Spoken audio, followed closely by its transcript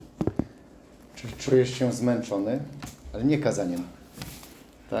Czyli czujesz się zmęczony, ale nie kazaniem,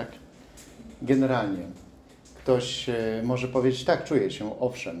 tak? Generalnie ktoś może powiedzieć, tak, czuję się,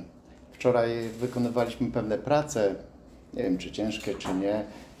 owszem. Wczoraj wykonywaliśmy pewne prace, nie wiem, czy ciężkie, czy nie,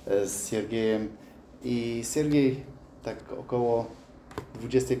 z Siergiejem. I Siergiej tak około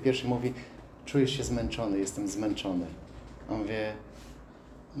 21 mówi, czuję się zmęczony, jestem zmęczony. On mówi,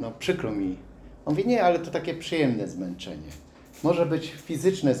 no przykro mi. On mówi, nie, ale to takie przyjemne zmęczenie. Może być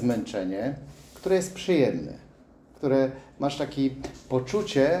fizyczne zmęczenie, które jest przyjemne, które masz takie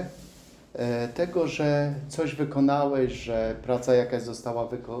poczucie tego, że coś wykonałeś, że praca jakaś została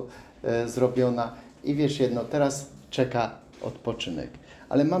zrobiona i wiesz jedno, teraz czeka odpoczynek.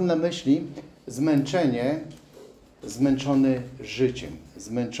 Ale mam na myśli zmęczenie, zmęczony życiem,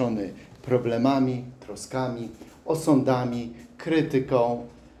 zmęczony problemami, troskami, osądami, krytyką.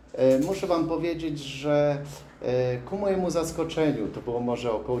 Muszę Wam powiedzieć, że ku mojemu zaskoczeniu, to było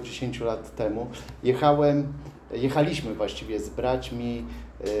może około 10 lat temu, jechaliśmy właściwie z braćmi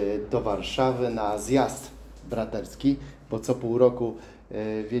do Warszawy na zjazd braterski, bo co pół roku,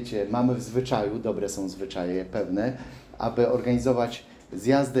 wiecie, mamy w zwyczaju, dobre są zwyczaje pewne, aby organizować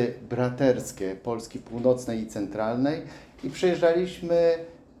zjazdy braterskie Polski Północnej i Centralnej i przejeżdżaliśmy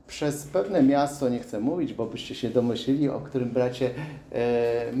przez pewne miasto, nie chcę mówić, bo byście się domyślili, o którym bracie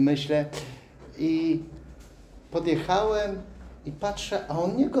myślę. I podjechałem i patrzę, a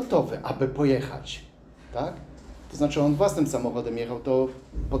on nie gotowy, aby pojechać, tak? To znaczy on własnym samochodem jechał, to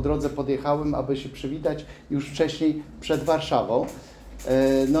po drodze podjechałem, aby się przywitać już wcześniej przed Warszawą.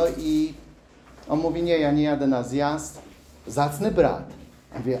 No i on mówi, nie, ja nie jadę na zjazd, zacny brat.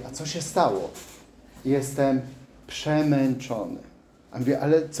 Ja mówię, a co się stało? Jestem przemęczony. A mówię,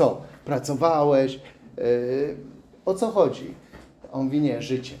 ale co? Pracowałeś? O co chodzi? On mówi, nie,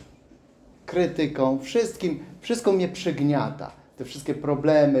 życiem. Krytyką, wszystko mnie przygniata. Te wszystkie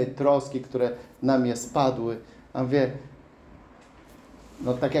problemy, troski, które na mnie spadły. A mówię,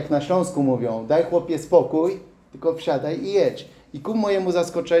 no tak jak na Śląsku mówią, daj chłopie spokój, tylko wsiadaj i jedź. I ku mojemu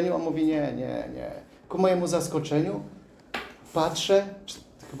zaskoczeniu, on mówi, nie. Ku mojemu zaskoczeniu patrzę,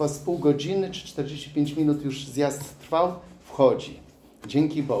 chyba z pół godziny czy 45 minut już zjazd trwał, wchodzi.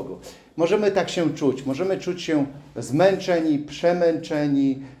 Dzięki Bogu. Możemy tak się czuć, możemy czuć się zmęczeni,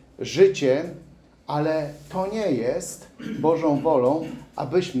 przemęczeni życiem, ale to nie jest Bożą wolą,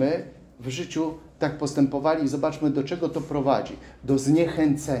 abyśmy w życiu tak postępowali i zobaczmy, do czego to prowadzi. Do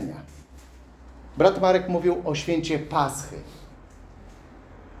zniechęcenia. Brat Marek mówił o święcie Paschy.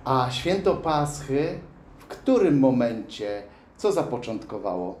 A święto Paschy w którym momencie, co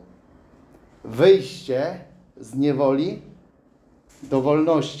zapoczątkowało? Wyjście z niewoli do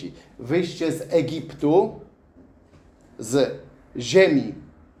wolności. Wyjście z Egiptu, z ziemi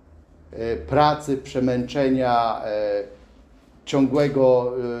pracy, przemęczenia,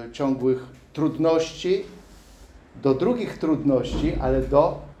 ciągłych trudności, do drugich trudności, ale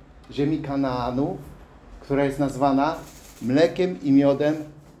do ziemi Kanaanu, która jest nazwana mlekiem i miodem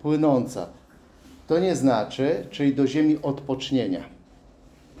płynąca. To nie znaczy, czyli do ziemi odpocznienia.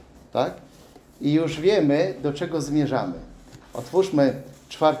 Tak? I już wiemy, do czego zmierzamy. Otwórzmy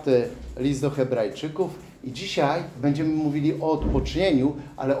 4 list do Hebrajczyków i dzisiaj będziemy mówili o odpocznieniu,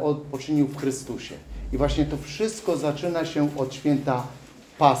 ale o odpocznieniu w Chrystusie. I właśnie to wszystko zaczyna się od święta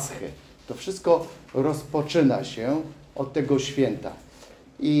Paschy. To wszystko rozpoczyna się od tego święta.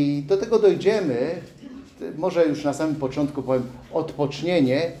 I do tego dojdziemy, może już na samym początku powiem,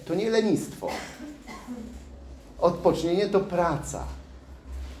 odpocznienie to nie lenistwo. Odpocznienie to praca,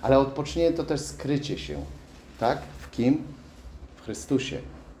 ale odpocznienie to też skrycie się. Tak? W kim? W Chrystusie.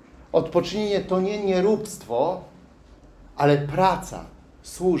 Odpocznienie to nie nieróbstwo, ale praca,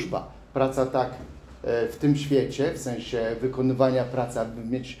 służba. Praca tak w tym świecie, w sensie wykonywania pracy, aby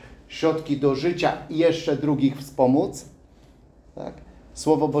mieć środki do życia i jeszcze drugich wspomóc. Tak?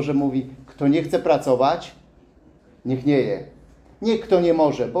 Słowo Boże mówi, kto nie chce pracować, niech nie je. Nie kto nie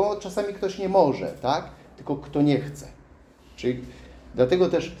może, bo czasami ktoś nie może, tak? Tylko kto nie chce. Czyli dlatego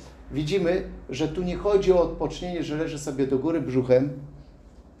też widzimy, że tu nie chodzi o odpocznienie, że leżę sobie do góry brzuchem,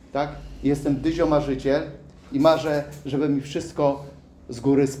 tak? Jestem dyziomarzyciel i marzę, żeby mi wszystko z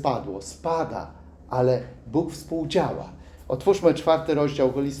góry spadło. Spada, ale Bóg współdziała. Otwórzmy 4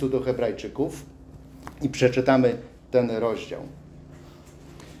 rozdział listu do Hebrajczyków i przeczytamy ten rozdział.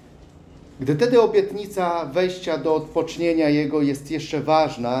 Gdy tedy obietnica wejścia do odpocznienia Jego jest jeszcze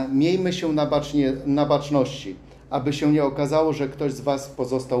ważna, miejmy się na baczności, aby się nie okazało, że ktoś z was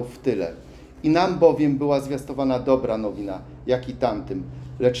pozostał w tyle. I nam bowiem była zwiastowana dobra nowina, jak i tamtym.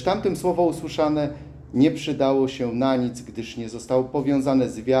 Lecz tamtym słowo usłyszane nie przydało się na nic, gdyż nie zostało powiązane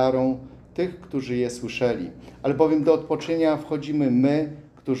z wiarą tych, którzy je słyszeli. Albowiem do odpocznienia wchodzimy my,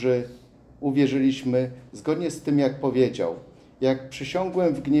 którzy uwierzyliśmy zgodnie z tym, jak powiedział. Jak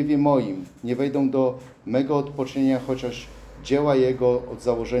przysiągłem w gniewie moim, nie wejdą do mego odpocznienia, chociaż dzieła Jego od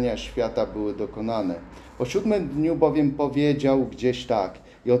założenia świata były dokonane. O 7 dniu bowiem powiedział gdzieś tak: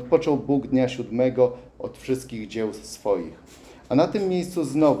 i odpoczął Bóg dnia 7 od wszystkich dzieł swoich. A na tym miejscu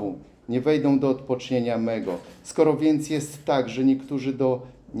znowu: nie wejdą do odpocznienia mego. Skoro więc jest tak, że niektórzy do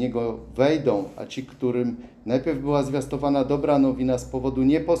Niego wejdą, a ci, którym najpierw była zwiastowana dobra nowina z powodu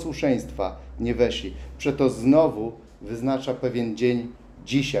nieposłuszeństwa, nie weszli. Przeto znowu wyznacza pewien dzień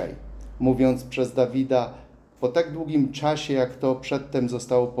dzisiaj, mówiąc przez Dawida po tak długim czasie, jak to przedtem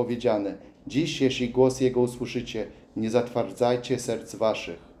zostało powiedziane: dziś, jeśli głos Jego usłyszycie, nie zatwardzajcie serc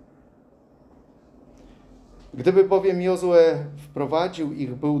waszych. Gdyby bowiem Jozue wprowadził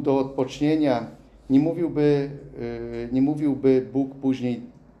ich był do odpocznienia, nie mówiłby Bóg później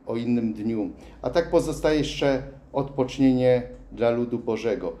o innym dniu. A tak pozostaje jeszcze odpocznienie dla ludu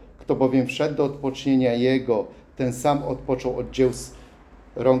Bożego. Kto bowiem wszedł do odpocznienia Jego, ten sam odpoczął od dzieł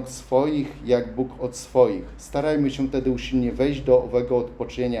rąk swoich, jak Bóg od swoich. Starajmy się tedy usilnie wejść do owego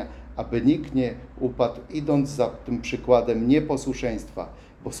odpocznienia, aby nikt nie upadł, idąc za tym przykładem nieposłuszeństwa.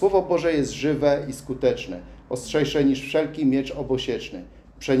 Bo Słowo Boże jest żywe i skuteczne, ostrzejsze niż wszelki miecz obosieczny,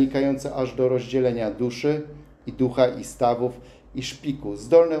 przenikające aż do rozdzielenia duszy i ducha i stawów i szpiku,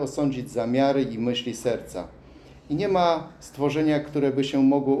 zdolne osądzić zamiary i myśli serca. I nie ma stworzenia, które by się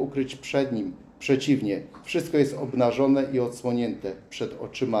mogło ukryć przed Nim. Przeciwnie, wszystko jest obnażone i odsłonięte przed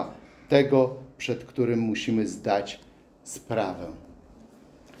oczyma tego, przed którym musimy zdać sprawę.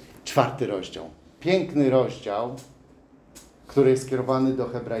 4 rozdział. Piękny rozdział, który jest skierowany do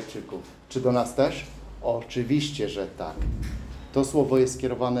Hebrajczyków. Czy do nas też? Oczywiście, że tak. To słowo jest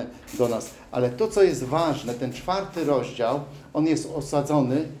skierowane do nas. Ale to, co jest ważne, ten 4 rozdział, on jest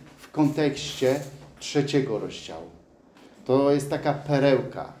osadzony w kontekście 3 rozdziału. To jest taka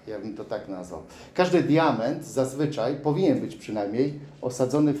perełka, ja bym to tak nazwał. Każdy diament zazwyczaj powinien być przynajmniej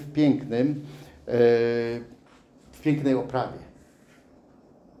osadzony w pięknej oprawie.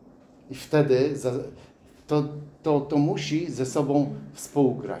 I wtedy to musi ze sobą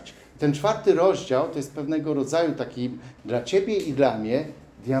współgrać. Ten 4 rozdział to jest pewnego rodzaju takim dla Ciebie i dla mnie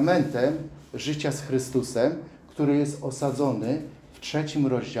diamentem życia z Chrystusem, który jest osadzony w 3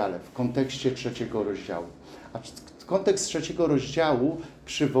 rozdziale, w kontekście 3 rozdziału. A kontekst 3 rozdziału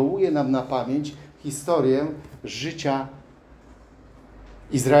przywołuje nam na pamięć historię życia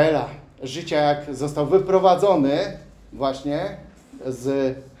Izraela. Życia, jak został wyprowadzony właśnie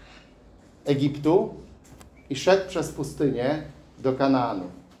z Egiptu i szedł przez pustynię do Kanaanu.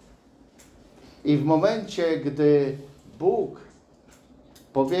 I w momencie, gdy Bóg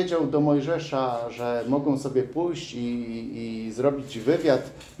powiedział do Mojżesza, że mogą sobie pójść i zrobić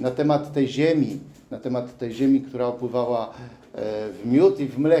wywiad na temat tej ziemi, która opływała w miód i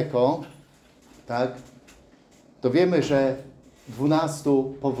w mleko, tak, to wiemy, że 12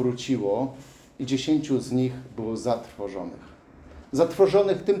 powróciło i 10 z nich było zatrwożonych.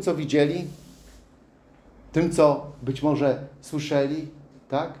 Zatrwożonych tym, co widzieli, tym, co być może słyszeli,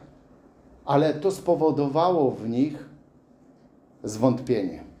 tak? Ale to spowodowało w nich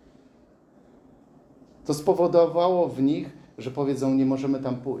zwątpienie. To spowodowało w nich, że powiedzą: nie możemy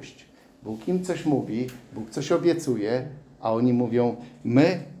tam pójść. Bóg im coś mówi, Bóg coś obiecuje, a oni mówią: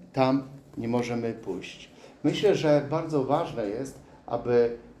 my tam nie możemy pójść. Myślę, że bardzo ważne jest,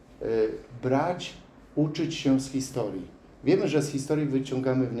 aby uczyć się z historii. Wiemy, że z historii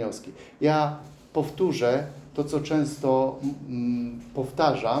wyciągamy wnioski. Ja powtórzę to, co często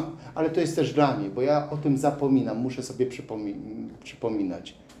powtarzam, ale to jest też dla mnie, bo ja o tym zapominam, muszę sobie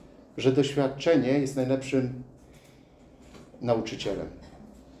przypominać, że doświadczenie jest najlepszym nauczycielem.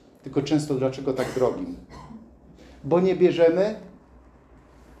 Tylko często dlaczego tak drogim? Bo nie bierzemy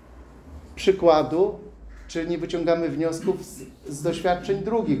przykładu, czy nie wyciągamy wniosków z doświadczeń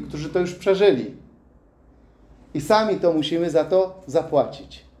drugich, którzy to już przeżyli. I sami to musimy za to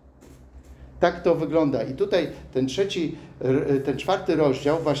zapłacić. Tak to wygląda. I tutaj ten 4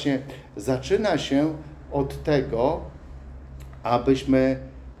 rozdział właśnie zaczyna się od tego, abyśmy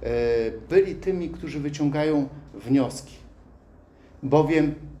byli tymi, którzy wyciągają wnioski.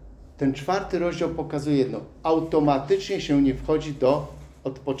 Bowiem ten 4 rozdział pokazuje jedno: automatycznie się nie wchodzi do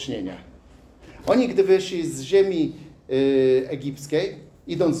odpocznienia. Oni, gdy wyszli z ziemi egipskiej,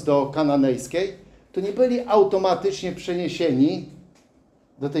 idąc do kananejskiej, to nie byli automatycznie przeniesieni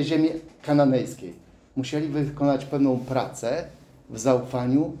do tej ziemi kananejskiej. Musieli wykonać pewną pracę w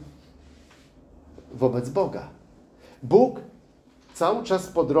zaufaniu wobec Boga. Bóg cały czas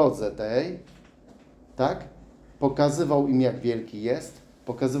po drodze tej, tak, pokazywał im, jak wielki jest,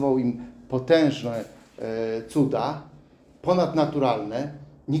 pokazywał im potężne cuda, ponadnaturalne,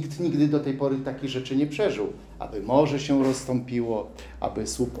 Nikt nigdy do tej pory takich rzeczy nie przeżył. Aby morze się rozstąpiło, aby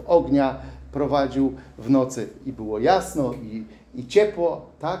słup ognia prowadził w nocy i było jasno i ciepło,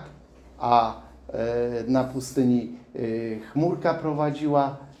 tak? A na pustyni chmurka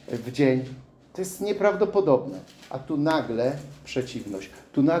prowadziła w dzień. To jest nieprawdopodobne. A tu nagle przeciwność,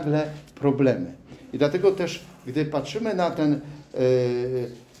 tu nagle problemy. I dlatego też, gdy patrzymy na ten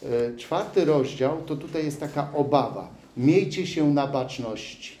 4 rozdział, to tutaj jest taka obawa. Miejcie się na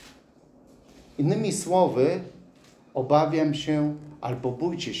baczności. Innymi słowy, obawiam się albo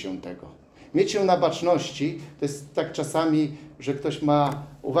bójcie się tego. Mieć się na baczności, to jest tak czasami, że ktoś ma,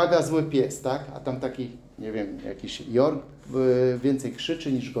 uwaga, zły pies, tak? A tam taki, nie wiem, jakiś York więcej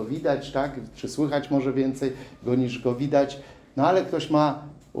krzyczy niż go widać, tak? Czy słychać może więcej go niż go widać. No ale ktoś ma,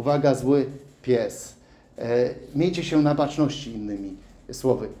 uwaga, zły pies. Miejcie się na baczności, innymi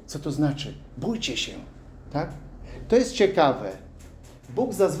słowy. Co to znaczy? Bójcie się, tak? To jest ciekawe.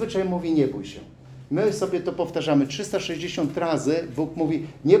 Bóg zazwyczaj mówi nie bój się. My sobie to powtarzamy 360 razy. Bóg mówi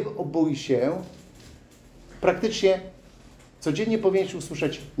nie bój się. Praktycznie codziennie powinieneś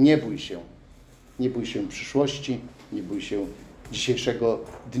usłyszeć nie bój się. Nie bój się przyszłości, nie bój się dzisiejszego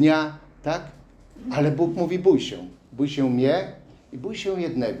dnia, tak? Ale Bóg mówi bój się. Bój się mnie i bój się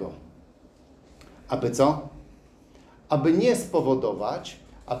jednego. Aby co? Aby nie spowodować,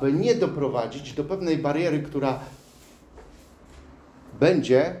 aby nie doprowadzić do pewnej bariery, która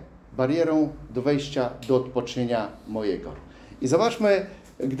będzie barierą do wejścia do odpocznienia mojego. I zobaczmy,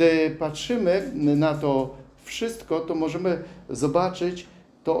 gdy patrzymy na to wszystko, to możemy zobaczyć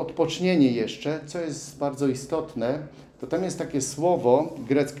to odpocznienie jeszcze, co jest bardzo istotne. To tam jest takie słowo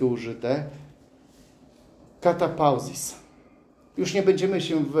greckie użyte, katapauzis. Już nie będziemy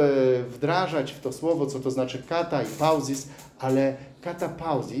się wdrażać w to słowo, co to znaczy kata i pauzis, ale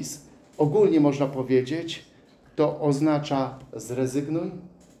katapauzis, ogólnie można powiedzieć, to oznacza zrezygnuj,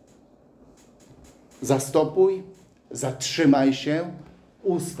 zastopuj, zatrzymaj się,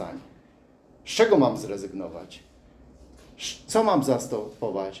 ustań. Z czego mam zrezygnować? Co mam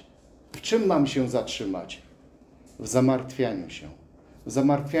zastopować? W czym mam się zatrzymać? W zamartwianiu się. W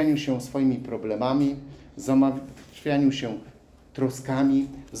zamartwianiu się swoimi problemami, w zamartwianiu się troskami,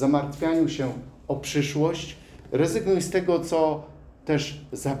 w zamartwianiu się o przyszłość. Rezygnuj z tego, co też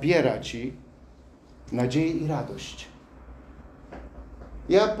zabiera Ci nadzieję i radość.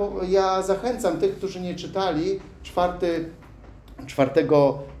 Ja zachęcam tych, którzy nie czytali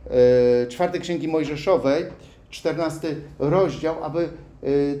czwartej Księgi Mojżeszowej, 14 rozdział, aby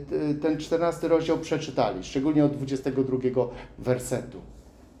ten 14 rozdział przeczytali, szczególnie od 22 wersetu.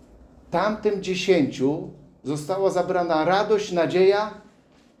 Tamtym 10 została zabrana radość, nadzieja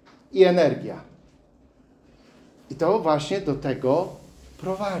i energia. I to właśnie do tego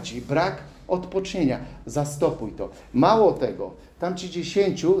prowadzi. Brak odpocznienia. Zastopuj to. Mało tego, tam ci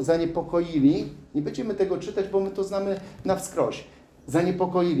 10 zaniepokoili, nie będziemy tego czytać, bo my to znamy na wskroś,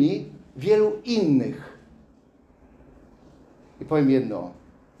 zaniepokoili wielu innych. I powiem jedno,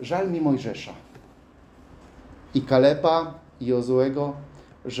 żal mi Mojżesza i Kaleba i Jozuego,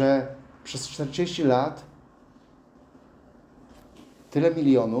 że przez 40 lat tyle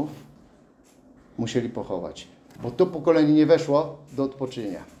milionów musieli pochować, bo to pokolenie nie weszło do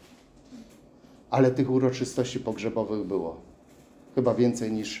odpocznienia. Ale tych uroczystości pogrzebowych było chyba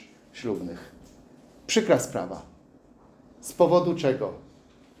więcej niż ślubnych. Przykra sprawa. Z powodu czego?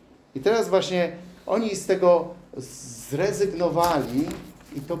 I teraz właśnie oni z tego zrezygnowali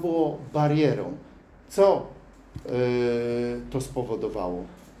i to było barierą. Co to spowodowało?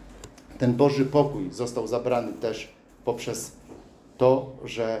 Ten Boży pokój został zabrany też poprzez to,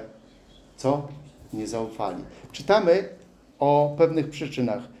 że co? Nie zaufali. Czytamy o pewnych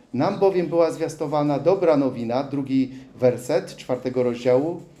przyczynach. Nam bowiem była zwiastowana dobra nowina, 2 werset 4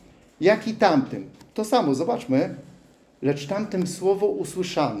 rozdziału, jak i tamtym. To samo, zobaczmy. Lecz tamtym słowo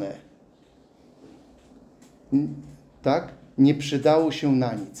usłyszane, tak, nie przydało się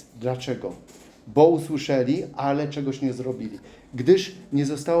na nic. Dlaczego? Bo usłyszeli, ale czegoś nie zrobili. Gdyż nie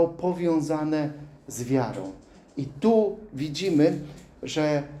zostało powiązane z wiarą. I tu widzimy,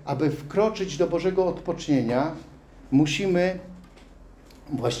 że aby wkroczyć do Bożego odpocznienia, musimy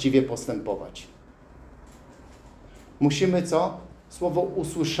właściwie postępować. Musimy co? Słowo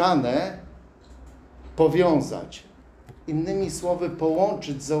usłyszane powiązać. Innymi słowy,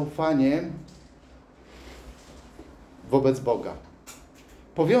 połączyć z zaufaniem wobec Boga.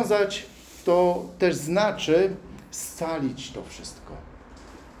 Powiązać to też znaczy scalić to wszystko.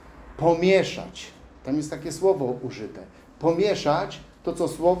 Pomieszać. Tam jest takie słowo użyte. Pomieszać to, co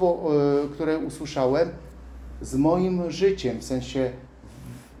słowo, które usłyszałem, z moim życiem, w sensie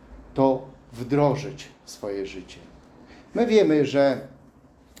to wdrożyć w swoje życie. My wiemy, że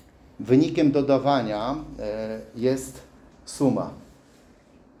wynikiem dodawania jest suma.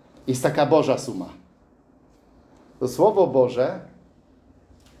 Jest taka Boża suma. To Słowo Boże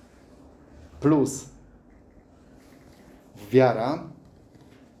plus wiara,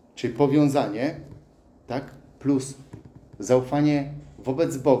 czyli powiązanie, tak? Plus zaufanie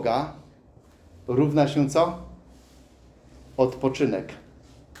wobec Boga równa się co? Odpoczynek.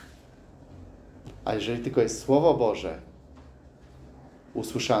 A jeżeli tylko jest Słowo Boże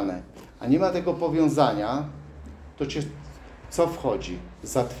usłyszane, a nie ma tego powiązania, to cię co wchodzi?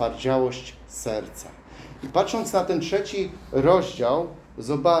 Zatwardziałość serca. I patrząc na ten 3 rozdział,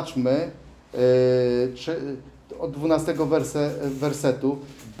 zobaczmy od 12 wersetu.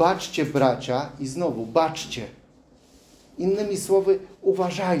 Baczcie, bracia, i znowu baczcie. Innymi słowy,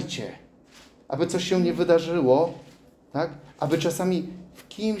 uważajcie, aby coś się nie wydarzyło, tak? Aby czasami w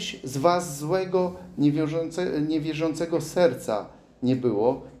kimś z was złego, niewierzącego serca nie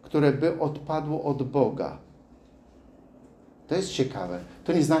było, które by odpadło od Boga. To jest ciekawe.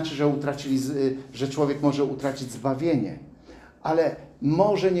 To nie znaczy, że człowiek może utracić zbawienie, ale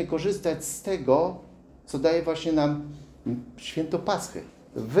może nie korzystać z tego, co daje właśnie nam święto Paschy.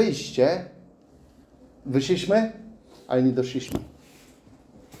 Wyszliśmy, ale nie doszliśmy.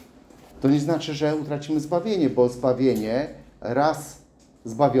 To nie znaczy, że utracimy zbawienie, bo zbawienie raz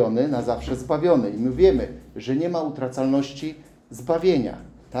zbawiony, na zawsze zbawiony. I my wiemy, że nie ma utracalności zbawienia.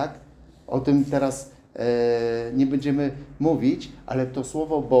 Tak? O tym teraz nie będziemy mówić, ale to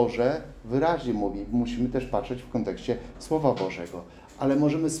Słowo Boże wyraźnie mówi. Musimy też patrzeć w kontekście Słowa Bożego. Ale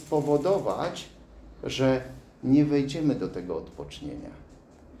możemy spowodować, że nie wejdziemy do tego odpocznienia.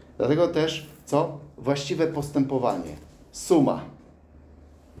 Dlatego też, co? Właściwe postępowanie. Suma.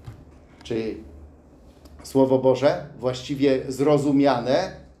 Czyli Słowo Boże właściwie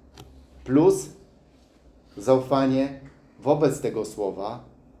zrozumiane plus zaufanie wobec tego Słowa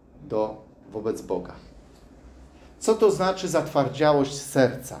wobec Boga. Co to znaczy zatwardziałość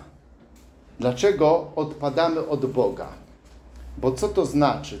serca? Dlaczego odpadamy od Boga? Bo co to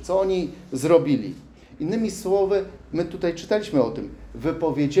znaczy? Co oni zrobili? Innymi słowy, my tutaj czytaliśmy o tym.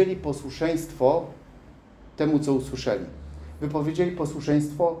 Wypowiedzieli posłuszeństwo temu, co usłyszeli. Wypowiedzieli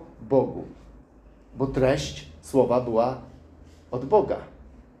posłuszeństwo Bogu. Bo treść słowa była od Boga.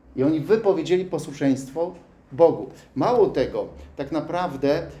 I oni wypowiedzieli posłuszeństwo Bogu. Mało tego, tak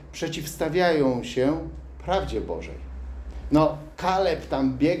naprawdę przeciwstawiają się prawdzie Bożej. No, Kaleb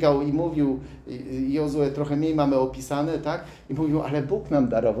tam biegał i mówił, Jozue trochę mniej mamy opisane, tak? I mówił, ale Bóg nam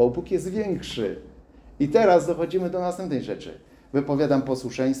darował, Bóg jest większy. I teraz dochodzimy do następnej rzeczy. Wypowiadam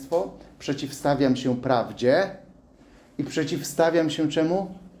posłuszeństwo, przeciwstawiam się prawdzie i przeciwstawiam się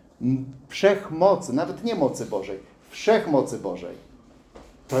czemu? Wszechmocy, nawet nie mocy Bożej, wszechmocy Bożej.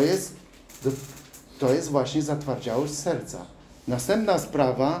 To jest właśnie zatwardziałość serca. Następna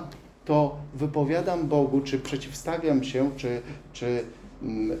sprawa to wypowiadam Bogu, czy przeciwstawiam się, czy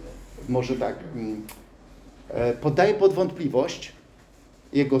może tak, poddaję pod wątpliwość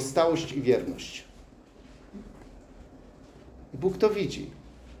Jego stałość i wierność. I Bóg to widzi.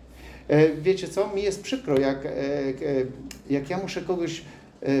 Wiecie co? Mi jest przykro, jak ja muszę kogoś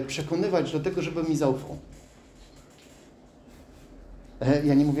przekonywać do tego, żeby mi zaufał.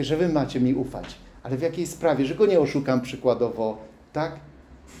 Ja nie mówię, że wy macie mi ufać, ale w jakiej sprawie, że go nie oszukam przykładowo, tak?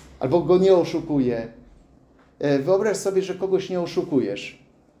 Albo go nie oszukuję. Wyobraź sobie, że kogoś nie oszukujesz,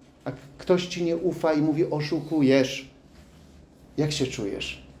 a ktoś ci nie ufa i mówi, oszukujesz. Jak się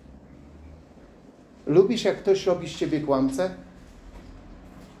czujesz? Lubisz, jak ktoś robi z ciebie kłamcę?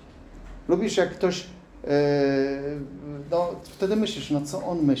 Lubisz, jak ktoś, wtedy myślisz, no co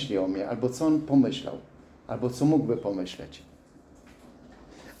on myśli o mnie, albo co on pomyślał, albo co mógłby pomyśleć.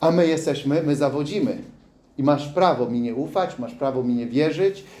 A my zawodzimy. I masz prawo mi nie ufać, masz prawo mi nie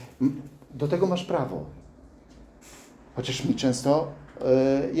wierzyć. Do tego masz prawo. Chociaż mi często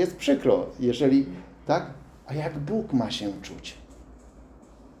jest przykro, jeżeli, tak? A jak Bóg ma się czuć?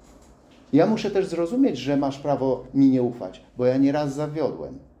 Ja muszę też zrozumieć, że masz prawo mi nie ufać, bo ja nieraz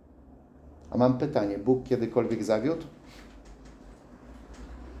zawiodłem. A mam pytanie, Bóg kiedykolwiek zawiódł?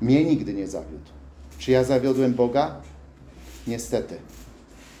 Mnie nigdy nie zawiódł. Czy ja zawiodłem Boga? Niestety.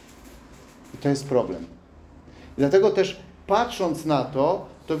 I to jest problem. Dlatego też patrząc na to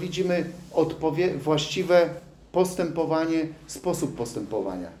widzimy właściwe postępowanie, sposób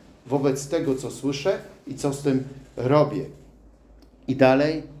postępowania wobec tego, co słyszę i co z tym robię. I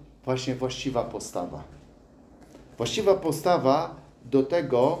dalej właśnie właściwa postawa. Właściwa postawa do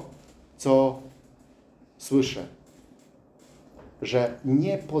tego, co słyszę. Że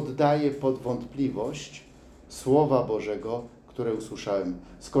nie poddaję pod wątpliwość Słowa Bożego, które usłyszałem.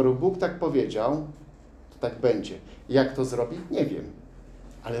 Skoro Bóg tak powiedział, to tak będzie. Jak to zrobi? Nie wiem.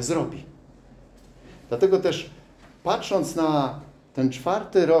 ale zrobi. Dlatego też patrząc na ten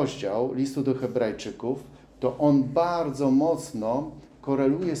 4 rozdział listu do Hebrajczyków, to on bardzo mocno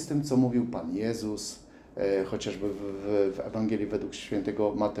koreluje z tym, co mówił Pan Jezus, chociażby w Ewangelii według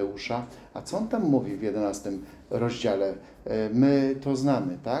świętego Mateusza. A co on tam mówi w 11 rozdziale? My to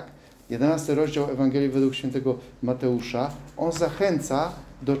znamy, tak? 11 rozdział Ewangelii według świętego Mateusza, on zachęca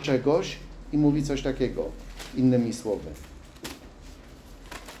do czegoś i mówi coś takiego, innymi słowy.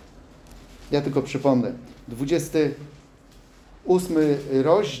 Ja tylko przypomnę, 28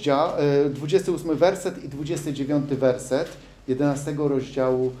 rozdział, 28 werset i 29 werset 11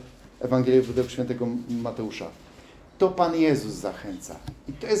 rozdziału Ewangelii według świętego Mateusza. To Pan Jezus zachęca.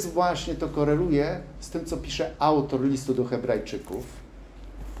 I to jest właśnie, to koreluje z tym, co pisze autor listu do Hebrajczyków,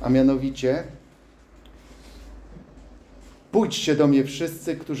 a mianowicie: pójdźcie do mnie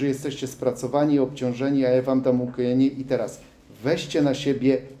wszyscy, którzy jesteście spracowani i obciążeni, a ja wam dam ukojenie. I teraz weźcie na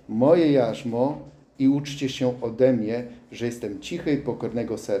siebie moje jarzmo i uczcie się ode mnie, że jestem cichy i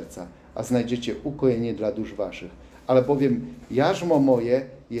pokornego serca, a znajdziecie ukojenie dla dusz waszych. Ale bowiem jarzmo moje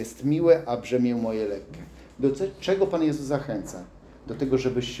jest miłe, a brzemię moje lekkie. Do czego Pan Jezus zachęca? Do tego,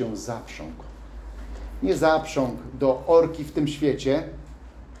 żebyś się zaprzągł. Nie zaprzągł do orki w tym świecie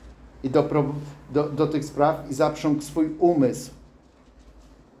i do tych spraw i zaprzągł swój umysł,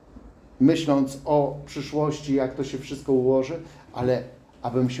 myśląc o przyszłości, jak to się wszystko ułoży, ale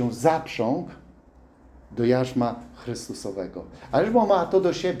abym się zaprzągł do jarzma Chrystusowego. A jarzmo ma to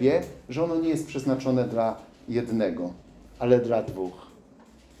do siebie, że ono nie jest przeznaczone dla jednego, ale dla dwóch.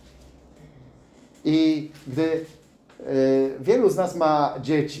 I gdy wielu z nas ma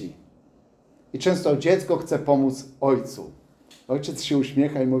dzieci i często dziecko chce pomóc ojcu. Ojciec się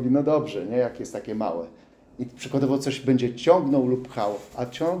uśmiecha i mówi: no dobrze, nie, jak jest takie małe. I przykładowo coś będzie ciągnął lub pchał, a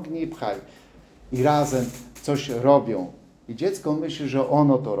ciągnij i pchaj. I razem coś robią. I dziecko myśli, że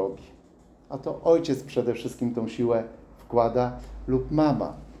ono to robi. A to ojciec przede wszystkim tą siłę wkłada lub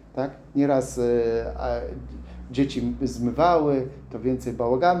mama. Tak? Nieraz dzieci zmywały, to więcej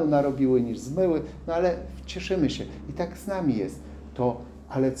bałaganu narobiły niż zmyły, no ale cieszymy się. I tak z nami jest.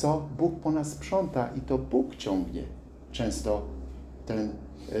 Ale co? Bóg po nas sprząta i to Bóg ciągnie często ten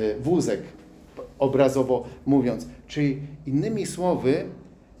wózek, obrazowo mówiąc. Czyli innymi słowy,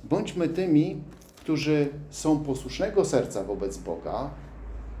 bądźmy tymi, którzy są posłusznego serca wobec Boga,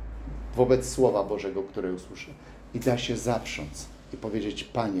 wobec Słowa Bożego, które usłyszy. I da się zaprząc i powiedzieć: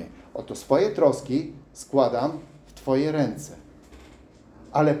 Panie, oto swoje troski składam w Twoje ręce.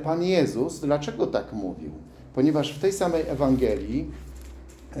 Ale Pan Jezus, dlaczego tak mówił? Ponieważ w tej samej Ewangelii,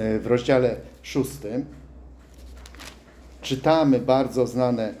 w rozdziale 6, czytamy bardzo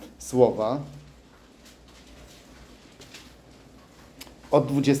znane słowa od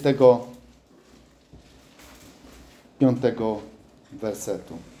 25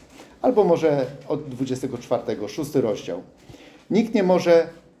 wersetu. Albo może od 24, 6 rozdział. Nikt nie może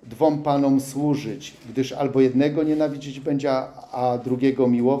dwom panom służyć, gdyż albo jednego nienawidzić będzie, a drugiego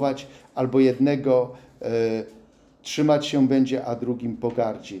miłować, albo jednego trzymać się będzie, a drugim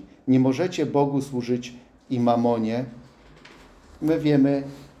pogardzi. Nie możecie Bogu służyć i mamonie. My wiemy,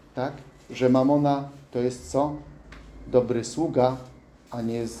 tak, że mamona to jest co? Dobry sługa, a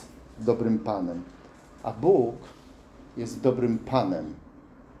nie jest dobrym panem. A Bóg jest dobrym panem,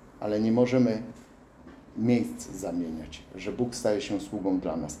 ale nie możemy miejsc zamieniać, że Bóg staje się sługą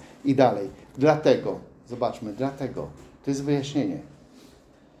dla nas. I dalej. Dlatego, zobaczmy, dlatego, to jest wyjaśnienie.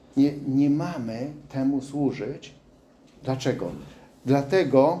 Nie mamy temu służyć. Dlaczego?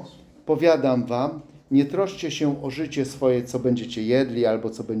 Dlatego, powiadam wam, nie troszcie się o życie swoje, co będziecie jedli, albo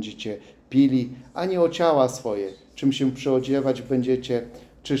co będziecie pili, ani o ciała swoje, czym się przyodziewać będziecie.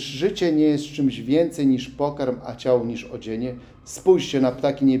 Czyż życie nie jest czymś więcej niż pokarm, a ciało niż odzienie? Spójrzcie na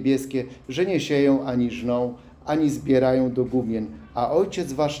ptaki niebieskie, że nie sieją, ani żną, ani zbierają do gumien, a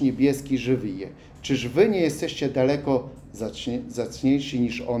Ojciec wasz niebieski żywi je. Czyż wy nie jesteście daleko zacniejsi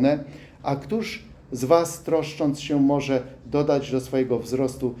niż one? A któż z was, troszcząc się, może dodać do swojego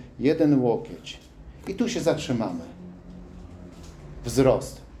wzrostu 1 łokieć? I tu się zatrzymamy.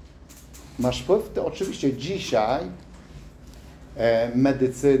 Wzrost. Masz wpływ? To oczywiście dzisiaj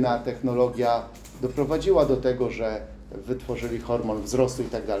medycyna, technologia doprowadziła do tego, że wytworzyli hormon wzrostu i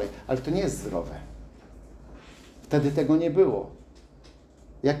tak dalej. Ale to nie jest zdrowe. Wtedy tego nie było.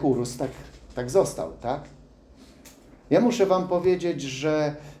 Jak urósł, tak został, tak? Ja muszę wam powiedzieć,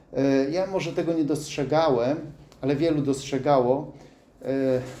 że ja może tego nie dostrzegałem, ale wielu dostrzegało.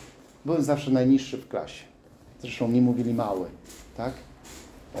 Byłem zawsze najniższy w klasie. Zresztą mi mówili mały, tak?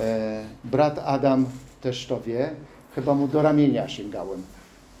 Brat Adam też to wie. Chyba mu do ramienia sięgałem,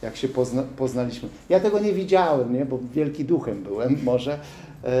 jak się poznaliśmy. Ja tego nie widziałem, nie? Bo wielki duchem byłem może,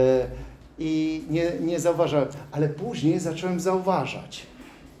 I nie zauważałem, ale później zacząłem zauważać,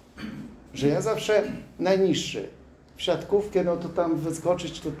 że ja zawsze najniższy. W siatkówkę, no to tam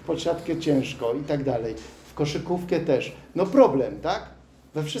wyskoczyć, to po siatkę ciężko i tak dalej. W koszykówkę też. No problem, tak?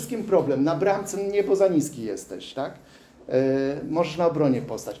 We wszystkim problem. Na bramce niebo za niski jesteś, tak? Możesz na obronie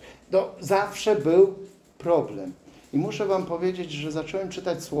postać. No, zawsze był problem. I muszę wam powiedzieć, że zacząłem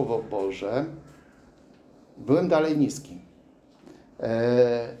czytać Słowo Boże. Byłem dalej niski.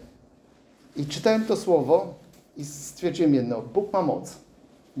 I czytałem to Słowo i stwierdziłem jedno. Bóg ma moc.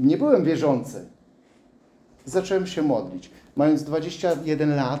 Nie byłem wierzący. Zacząłem się modlić. Mając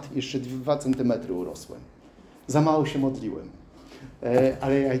 21 lat, jeszcze 2 centymetry urosłem. Za mało się modliłem.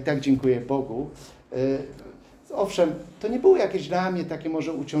 Ale ja i tak dziękuję Bogu. Owszem, to nie było jakieś dla mnie takie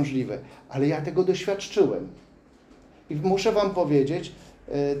może uciążliwe, ale ja tego doświadczyłem. I muszę wam powiedzieć,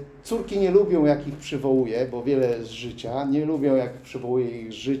 córki nie lubią, jak ich przywołuję, bo wiele z życia, nie lubią, jak przywołuję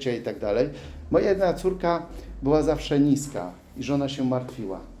ich z życia i tak dalej. Moja jedna córka była zawsze niska i żona się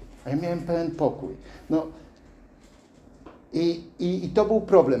martwiła, a ja miałem pełen pokój. No, i to był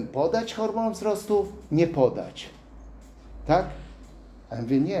problem. Podać hormon wzrostu, nie podać. Tak? A ja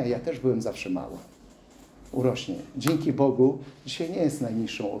mówię, nie, ja też byłem zawsze mały. Urośnie. Dzięki Bogu dzisiaj nie jest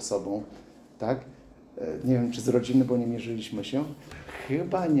najniższą osobą. Tak? Nie wiem, czy z rodziny, bo nie mierzyliśmy się.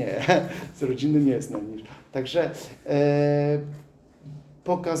 Chyba nie. Z rodziny nie jest najniższa. Także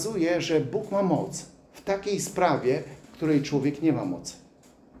pokazuje, że Bóg ma moc w takiej sprawie, w której człowiek nie ma mocy.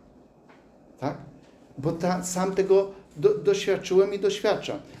 Tak? Bo sam tego doświadczyłem i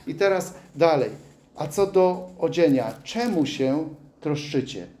doświadczam. I teraz dalej. A co do odzienia? Czemu się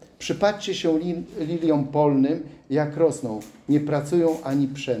troszczycie? Przypatrzcie się liliom polnym, jak rosną. Nie pracują ani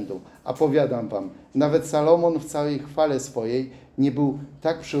przędą. A powiadam wam, nawet Salomon w całej chwale swojej nie był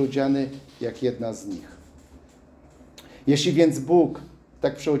tak przyodziany, jak jedna z nich. Jeśli więc Bóg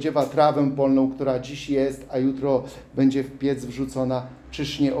tak przyodziewa trawę polną, która dziś jest, a jutro będzie w piec wrzucona,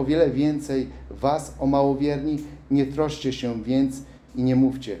 czyż nie o wiele więcej was, o małowierni? Nie troszcie się więc i nie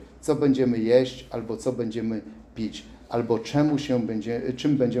mówcie, co będziemy jeść, albo co będziemy pić, albo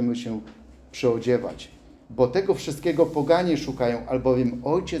czym będziemy się przyodziewać. Bo tego wszystkiego poganie szukają, albowiem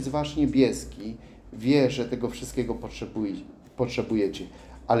Ojciec wasz niebieski wie, że tego wszystkiego potrzebujecie.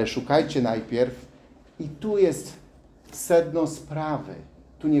 Ale szukajcie najpierw, i tu jest sedno sprawy.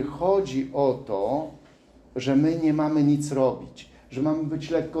 Tu nie chodzi o to, że my nie mamy nic robić, że mamy być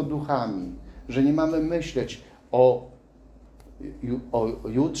lekko duchami, że nie mamy myśleć o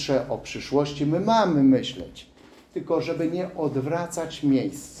jutrze, o przyszłości. My mamy myśleć, tylko żeby nie odwracać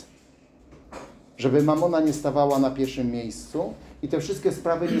miejsc. Żeby mamona nie stawała na pierwszym miejscu i te wszystkie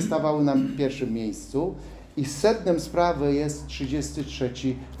sprawy nie stawały na pierwszym miejscu. I sednem sprawy jest 33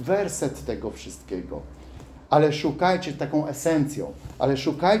 werset tego wszystkiego. Ale szukajcie, taką esencją, ale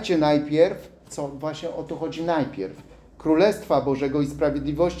szukajcie najpierw, co właśnie o to chodzi najpierw, Królestwa Bożego i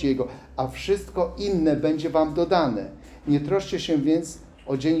sprawiedliwości Jego, a wszystko inne będzie wam dodane. Nie troszcie się więc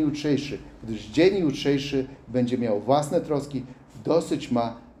o dzień jutrzejszy, gdyż dzień jutrzejszy będzie miał własne troski, dosyć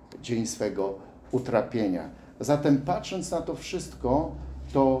ma dzień swego utrapienia. Zatem patrząc na to wszystko,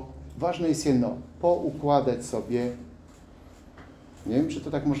 to ważne jest jedno, poukładać sobie, nie wiem, czy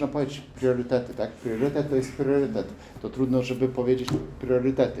to tak można powiedzieć, priorytety, tak? Priorytet to jest priorytet. To trudno, żeby powiedzieć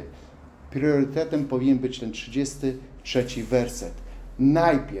priorytety. Priorytetem powinien być ten 33 werset.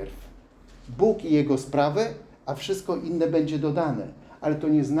 Najpierw Bóg i Jego sprawy, a wszystko inne będzie dodane. Ale to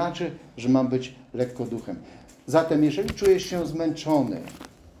nie znaczy, że mam być lekko duchem. Zatem, jeżeli czujesz się zmęczony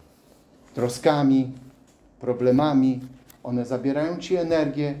troskami, problemami, one zabierają ci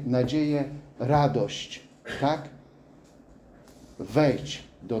energię, nadzieję, radość, tak? Wejdź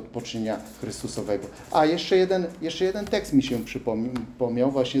do odpocznienia Chrystusowego. A jeszcze jeden tekst mi się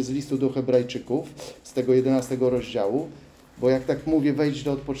przypomniał, właśnie z listu do Hebrajczyków, z tego 11 rozdziału, bo jak tak mówię, wejdź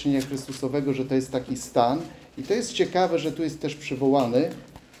do odpocznienia Chrystusowego, że to jest taki stan. I to jest ciekawe, że tu jest też przywołany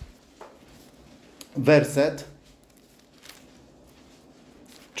werset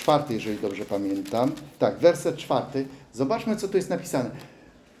 4, jeżeli dobrze pamiętam. Tak, werset 4. Zobaczmy, co tu jest napisane.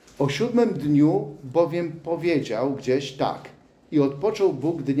 O 7 dniu bowiem powiedział gdzieś tak. I odpoczął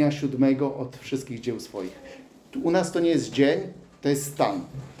Bóg dnia 7 od wszystkich dzieł swoich. U nas to nie jest dzień, to jest stan.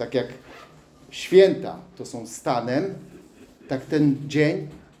 Tak jak święta to są stanem, tak ten dzień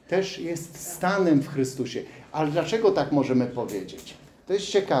też jest stanem w Chrystusie. Ale dlaczego tak możemy powiedzieć? To jest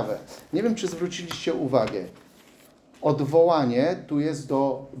ciekawe. Nie wiem, czy zwróciliście uwagę. Odwołanie tu jest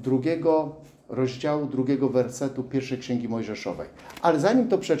do 2 rozdziału, 2 wersetu 1 Księgi Mojżeszowej. Ale zanim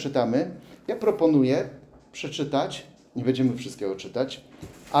to przeczytamy, ja proponuję przeczytać, nie będziemy wszystkiego czytać,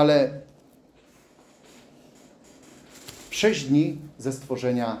 ale 6 dni ze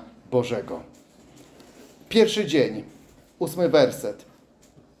stworzenia Bożego. Pierwszy dzień, 8 werset.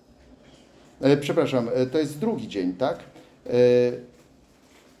 Przepraszam, to jest drugi dzień, tak?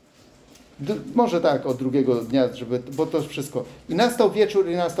 Może tak, od drugiego dnia, bo to wszystko. I nastał wieczór,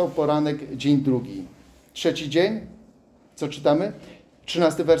 i nastał poranek, dzień drugi. Trzeci dzień, co czytamy?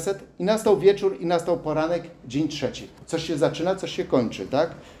 13 werset. I nastał wieczór, i nastał poranek, dzień trzeci. Coś się zaczyna, coś się kończy, tak?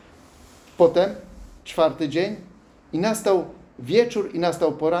 Potem, 4 dzień, i nastał wieczór, i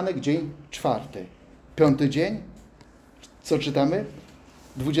nastał poranek, dzień 4. 5 dzień, co czytamy?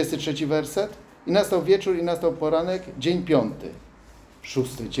 23 werset. I nastał wieczór, i nastał poranek, dzień 5.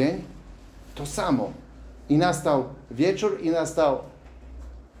 6 dzień, to samo. I nastał wieczór, i nastał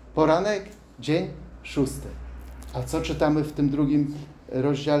poranek, dzień 6. A co czytamy w tym drugim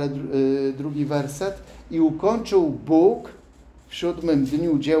rozdziale, drugi werset? I ukończył Bóg w 7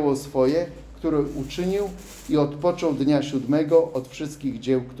 dniu dzieło swoje, które uczynił, i odpoczął dnia 7 od wszystkich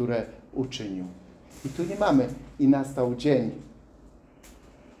dzieł, które uczynił. I tu nie mamy i nastał dzień,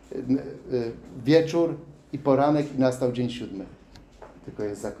 wieczór i poranek, i nastał dzień 7. Tylko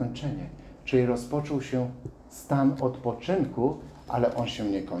jest zakończenie. Czyli rozpoczął się stan odpoczynku, ale on się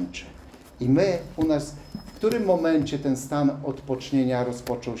nie kończy. I my u nas, w którym momencie ten stan odpocznienia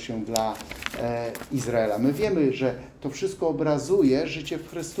rozpoczął się dla Izraela? My wiemy, że to wszystko obrazuje życie w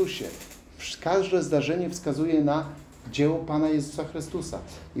Chrystusie. Każde zdarzenie wskazuje na dzieło Pana Jezusa Chrystusa.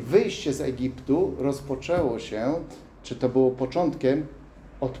 I wyjście z Egiptu rozpoczęło się, czy to było początkiem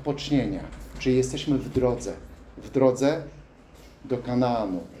odpocznienia. Czyli jesteśmy w drodze do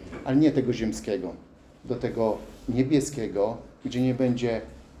Kanaanu, ale nie tego ziemskiego, do tego niebieskiego, gdzie nie będzie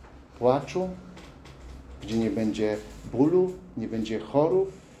płaczu, gdzie nie będzie bólu, nie będzie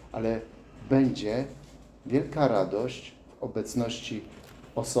chorób, ale będzie wielka radość w obecności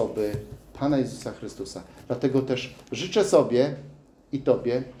osoby Pana Jezusa Chrystusa. Dlatego też życzę sobie i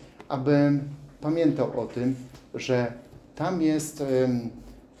Tobie, abym pamiętał o tym, że tam jest,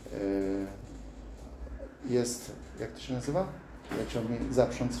 jak to się nazywa? Wyleciał mi,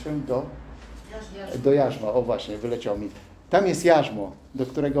 zaprząc się do jarzma. O właśnie, wyleciał mi. Tam jest jarzmo, do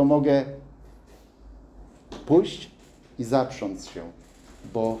którego mogę pójść i zaprząc się,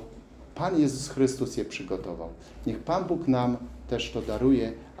 bo Pan Jezus Chrystus je przygotował. Niech Pan Bóg nam też to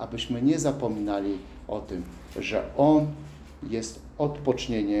daruje, abyśmy nie zapominali o tym, że On jest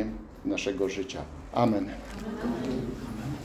odpocznieniem naszego życia. Amen.